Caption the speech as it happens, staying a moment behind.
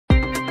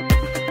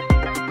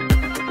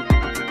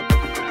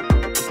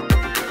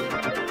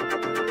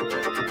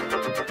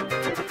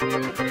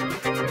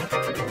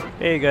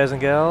Hey guys and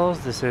gals,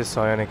 this is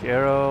Psionic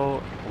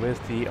Arrow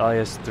with the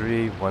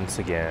IS-3 once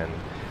again.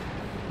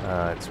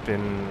 It's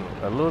been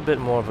a little bit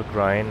more of a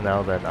grind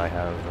now that I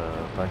have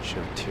a bunch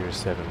of Tier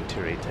 7,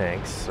 Tier 8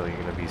 tanks, so you're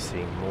going to be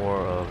seeing more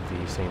of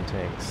the same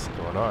tanks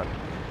going on.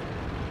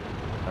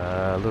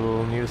 A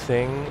little new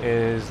thing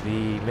is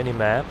the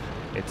mini-map.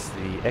 It's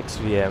the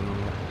XVM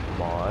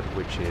mod,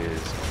 which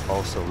is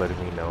also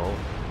letting me know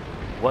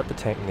what the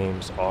tank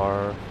names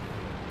are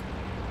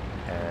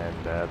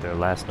and their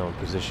last known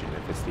position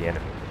if it's the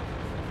enemy.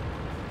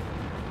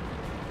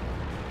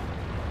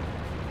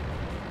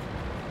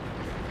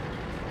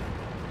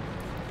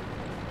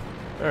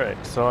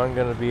 Alright, so I'm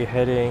going to be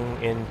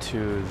heading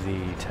into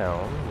the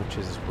town, which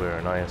is where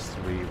an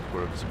IS-3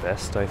 works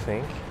best, I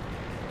think.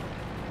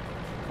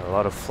 A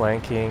lot of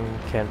flanking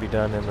can be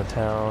done in the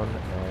town,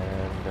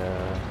 and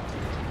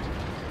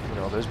you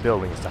know, there's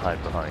buildings to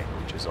hide behind,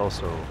 which is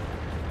also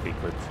a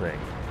good thing.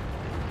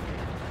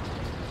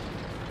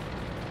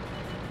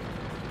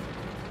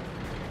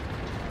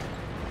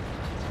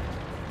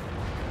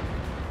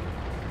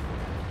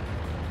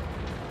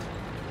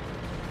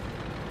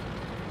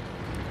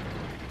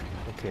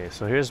 Okay,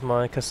 so here's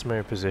my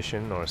customary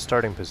position, or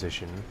starting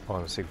position,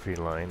 on the Siegfried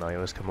line. I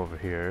always come over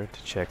here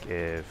to check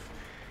if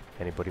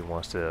anybody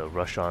wants to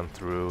rush on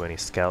through, any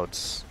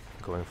scouts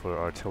going for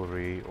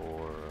artillery,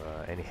 or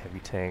any heavy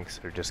tanks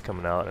that are just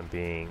coming out and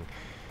being,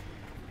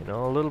 you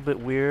know, a little bit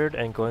weird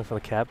and going for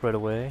the cap right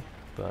away.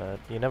 But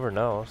you never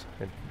know.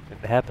 It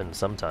happens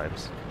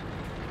sometimes.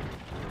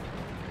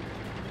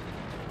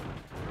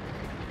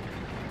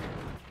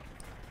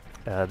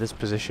 This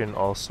position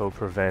also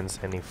prevents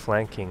any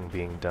flanking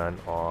being done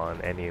on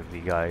any of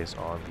the guys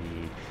on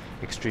the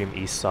extreme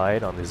east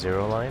side on the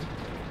zero line.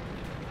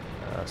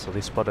 So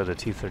they spotted a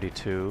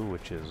T-32,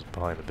 which is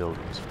behind the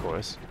buildings, of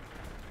course.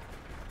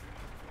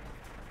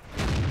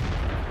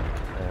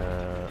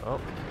 Oh,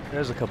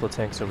 there's a couple of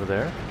tanks over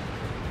there.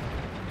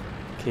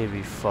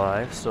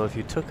 KV-5. So if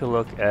you took a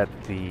look at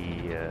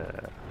the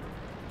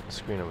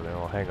screen over there,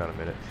 oh, hang on a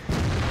minute.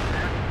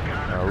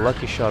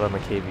 Lucky shot on the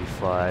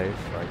KV-5.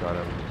 I got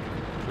him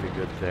pretty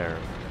good there.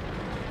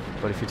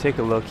 But if you take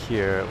a look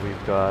here,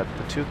 we've got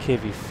the two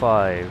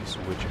KV-5s,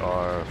 which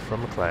are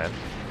from a clan,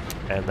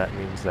 and that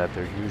means that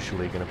they're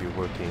usually going to be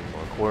working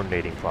or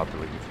coordinating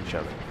properly with each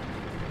other.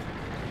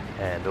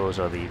 And those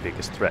are the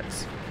biggest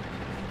threats.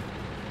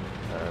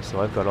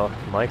 So I've got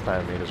my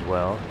clanmate as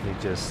well. He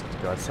just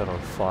got set on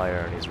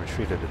fire and he's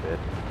retreated a bit.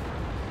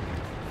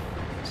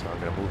 So I'm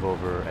going to move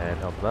over and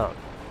help him out.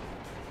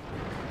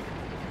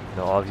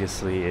 Now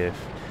obviously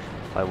if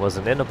I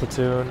wasn't in a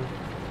platoon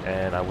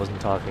and I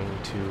wasn't talking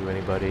to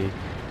anybody,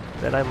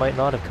 then I might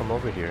not have come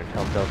over here and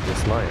helped out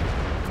this line.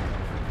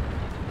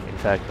 In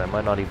fact, I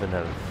might not even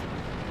have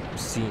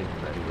seen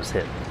that he was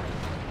hit.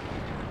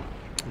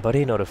 But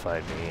he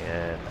notified me,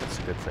 and that's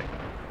a good thing.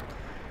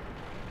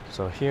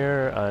 So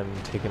here I'm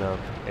taking up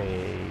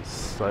a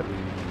slightly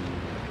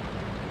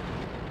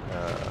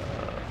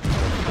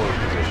forward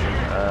position.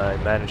 I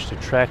managed to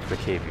track the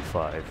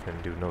KV-5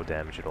 and do no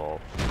damage at all.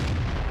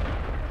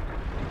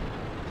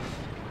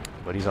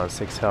 But he's on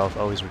 6 health,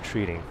 always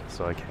retreating,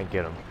 so I can't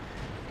get him.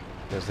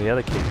 There's the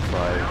other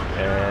KV-5,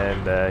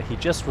 and he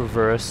just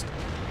reversed,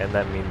 and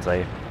that means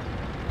I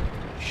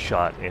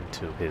shot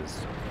into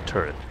his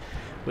turret,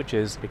 which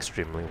is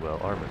extremely well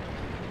armored.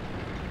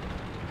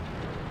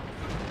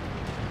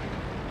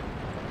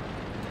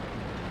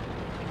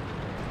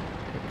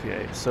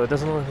 Okay, so it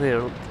doesn't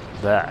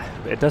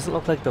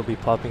look like they'll be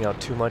popping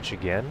out too much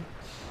again.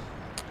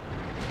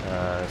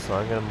 So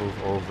I'm going to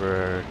move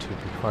over to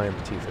behind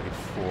the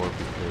T-34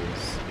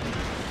 because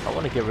I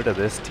want to get rid of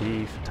this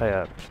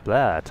Type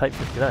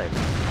 59.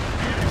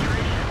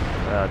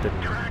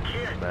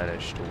 Didn't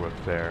manage to work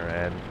there,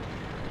 and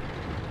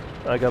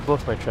I got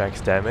both my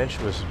tracks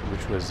damaged,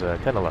 which was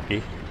kind of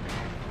lucky.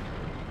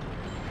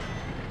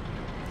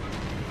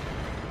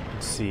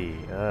 Let's see.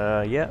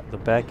 Yeah, the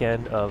back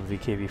end of the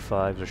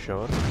KV-5s are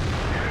shown.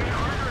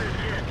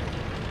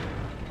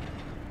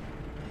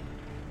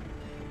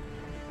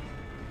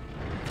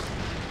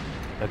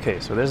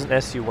 Okay, so there's an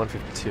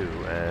SU-152,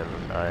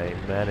 and I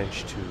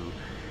managed to...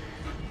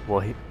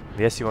 Well,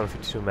 the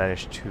SU-152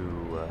 managed to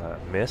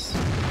miss,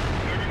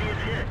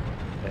 and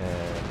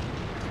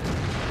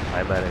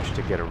I managed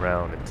to get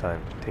around in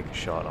time to take a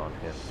shot on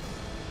him.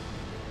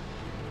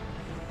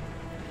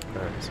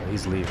 Alright, so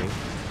he's leaving.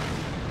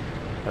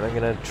 And I'm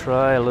gonna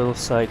try a little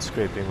side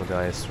scraping with the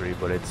IS-3,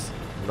 but it's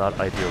not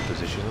ideal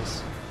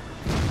positions.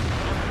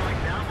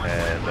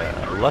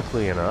 And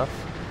luckily enough,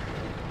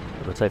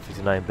 the Type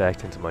 59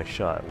 backed into my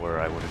shot where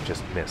I would have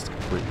just missed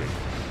completely.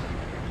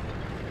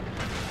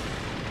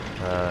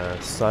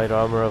 Side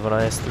armor of an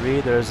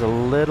IS-3, there's a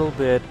little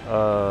bit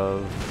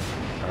of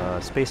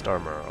spaced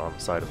armor on the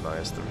side of an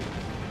IS-3.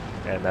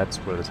 And that's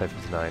where the Type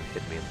 59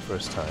 hit me the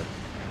first time.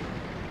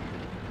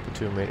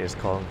 Platoon mate is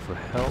calling for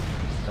help,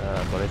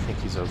 but I think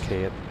he's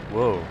okay.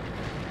 Whoa!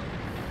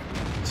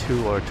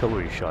 2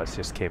 artillery shots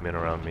just came in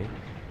around me.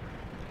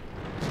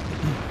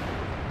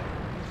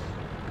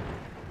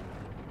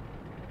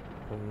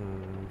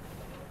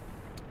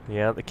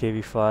 Yeah, the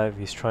KV-5,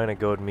 he's trying to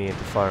goad me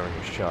into firing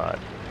a shot.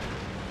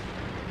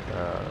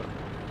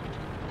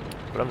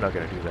 But I'm not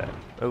gonna do that.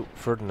 Oh,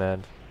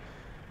 Ferdinand.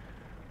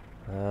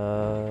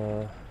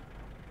 Am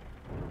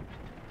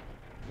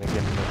I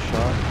getting a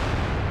shot?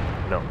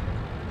 No.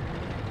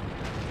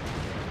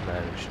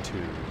 Managed to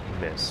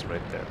miss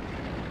right there.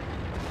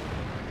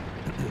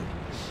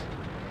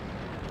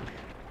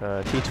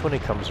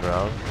 T-20 comes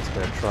around. He's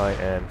going to try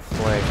and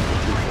flank the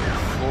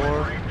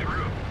T-24.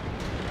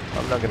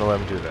 I'm not going to let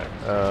him do that.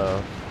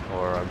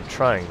 Or I'm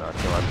trying not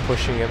to. I'm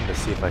pushing him to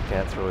see if I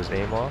can't throw his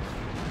aim off.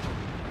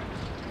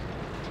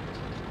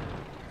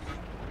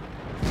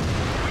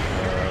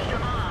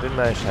 Didn't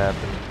manage to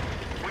happen.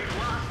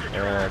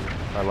 And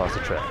I lost the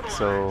track.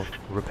 So,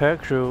 repair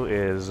crew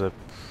is a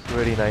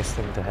pretty nice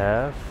thing to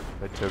have.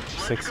 It took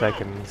 6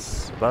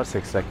 seconds, about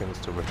 6 seconds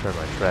to repair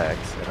my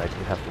tracks, and I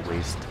didn't have to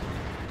waste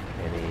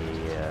any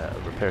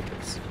repair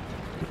kits.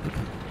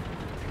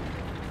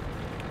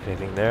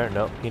 Anything there?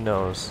 No, he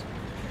knows.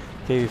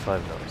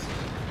 KV-5 knows.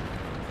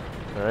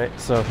 Alright,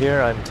 so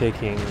here I'm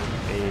taking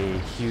a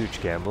huge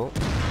gamble,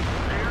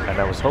 and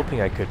I was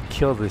hoping I could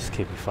kill this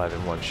KV-5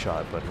 in one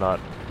shot, but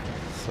not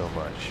so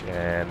much,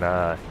 and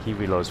he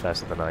reloads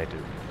faster than I do.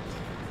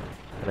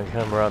 And I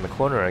come around the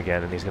corner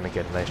again, and he's going to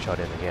get a nice shot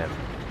in again.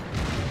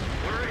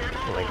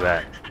 Like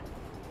that.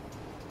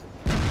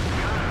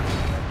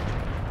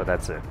 But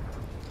that's it.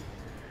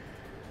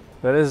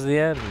 That is the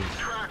end.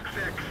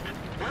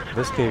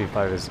 This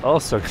KV-5 is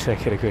also going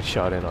to get a good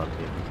shot in on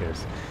me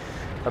because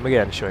I'm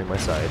again showing my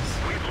sides.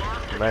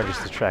 He manages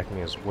to track me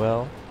as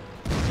well.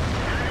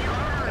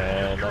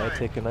 And I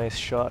take a nice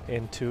shot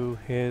into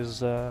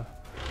his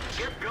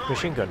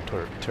machine gun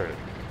turret.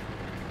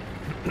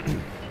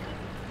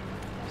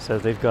 So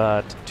they've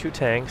got 2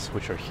 tanks,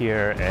 which are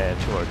here, and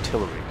 2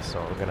 artillery, so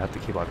I'm going to have to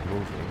keep on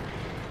moving.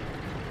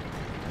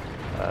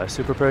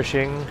 Super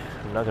Pershing,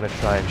 I'm not going to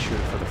try and shoot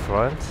for the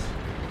front.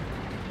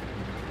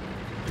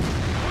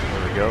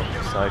 There we go,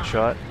 side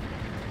shot,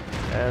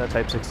 and a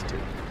Type 62.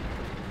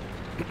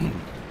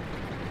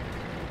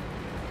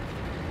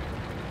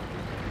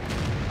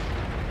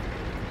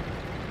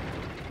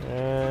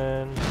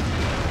 And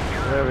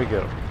there we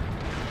go.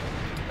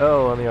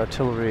 Oh, and the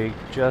artillery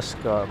just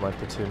got my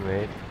platoon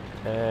mate.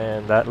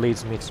 And that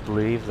leads me to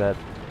believe that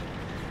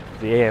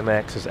the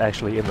AMX is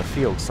actually in the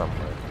field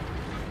somewhere.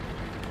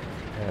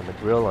 And the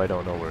grill, I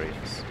don't know where he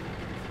is.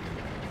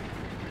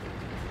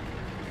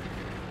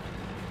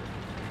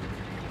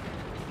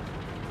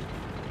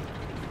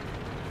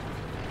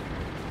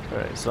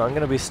 Alright, so I'm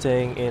going to be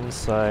staying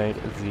inside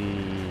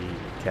the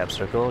cap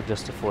circle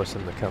just to force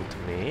him to come to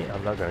me.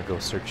 I'm not going to go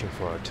searching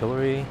for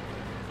artillery.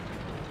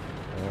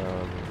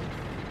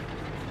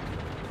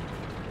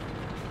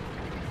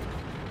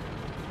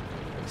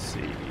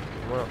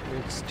 Well,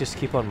 let's just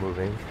keep on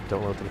moving.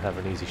 Don't let them have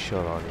an easy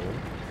shot on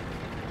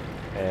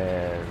you.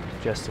 And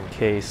just in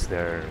case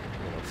they're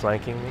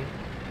flanking me,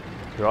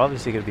 they're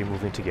obviously going to be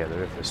moving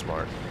together if they're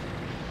smart.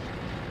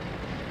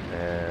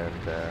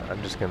 And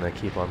I'm just going to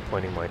keep on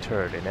pointing my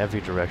turret in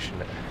every direction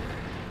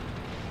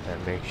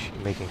and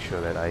making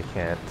sure that I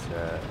can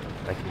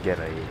get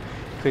a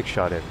quick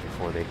shot in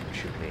before they can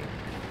shoot me.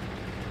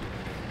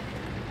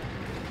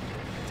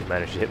 If they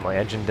manage to hit my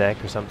engine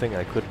deck or something,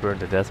 I could burn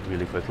to death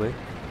really quickly.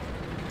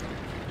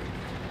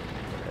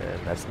 And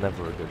that's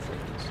never a good thing.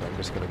 So I'm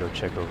just going to go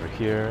check over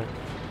here.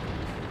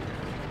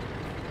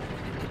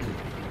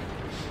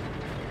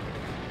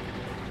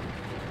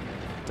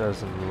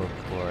 Doesn't look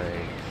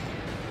like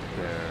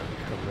they're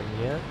coming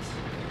yet.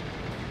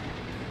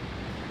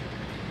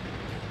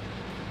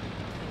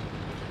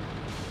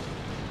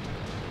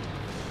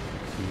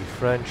 The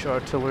French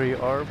artillery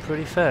are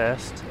pretty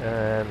fast,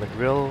 and the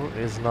grill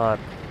is not,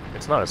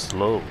 it's not a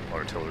slow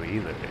artillery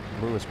either.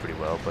 It moves pretty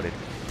well, but it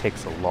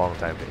takes a long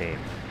time to aim.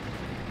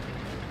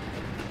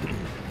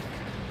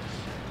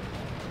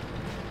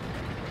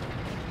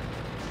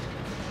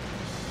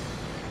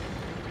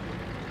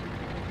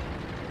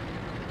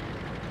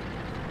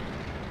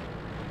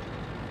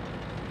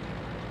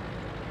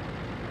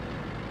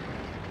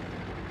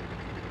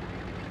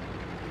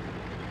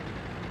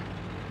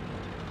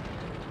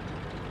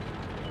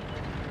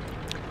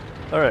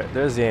 Alright,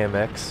 there's the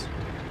AMX.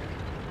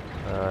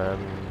 I'm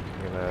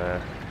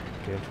gonna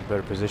get into a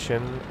better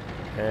position,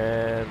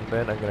 and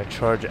then I'm gonna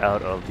charge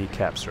out of the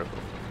cap circle.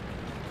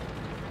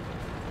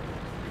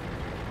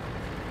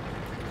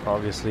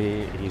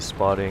 Obviously, he's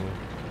spotting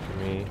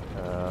me.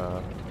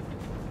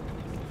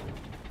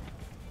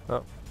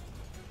 Oh.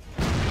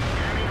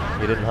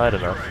 He didn't hide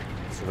enough,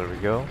 so there we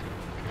go.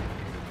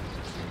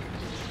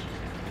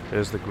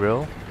 There's the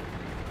grill.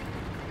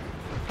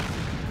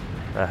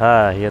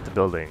 Aha, he hit the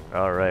building.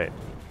 Alright.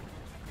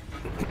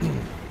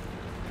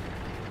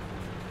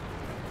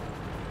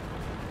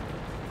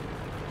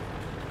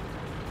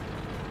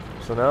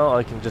 So now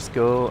I can just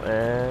go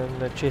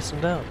and chase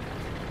him down.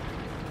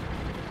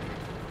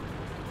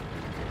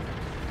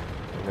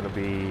 I'm going to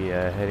be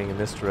heading in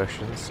this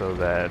direction so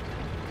that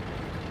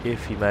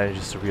if he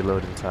manages to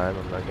reload in time,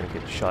 I'm not going to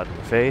get shot in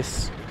the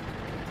face.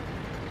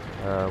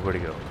 Where'd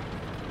he go?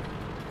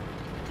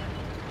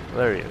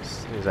 There he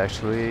is. He's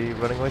actually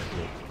running away from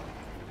me.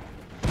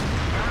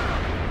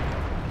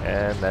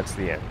 And that's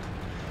the end.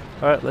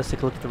 Alright, let's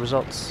take a look at the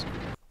results.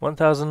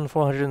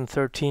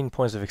 1,413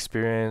 points of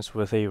experience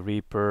with a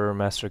Reaper,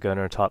 Master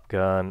Gunner, Top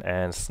Gun,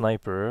 and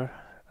Sniper.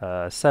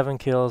 7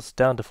 kills,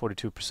 down to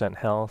 42%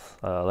 health.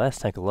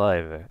 Last tank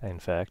alive, in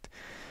fact.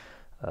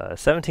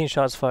 17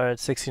 shots fired,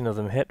 16 of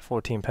them hit,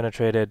 14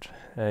 penetrated.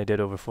 I did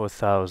over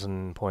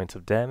 4,000 points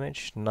of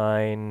damage,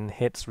 9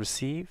 hits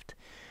received.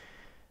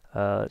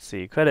 Let's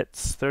see,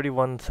 credits,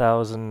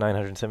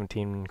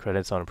 31,917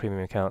 credits on a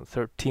premium account,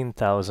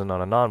 13,000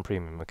 on a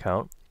non-premium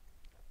account.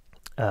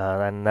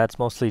 And that's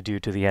mostly due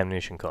to the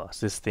ammunition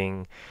cost. This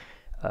thing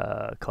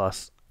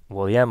costs,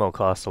 well, the ammo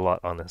costs a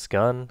lot on this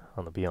gun,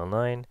 on the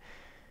BL9.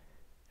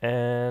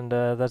 And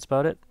that's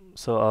about it.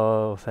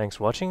 So thanks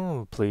for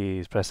watching.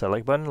 Please press that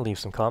like button, leave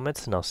some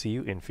comments, and I'll see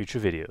you in future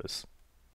videos.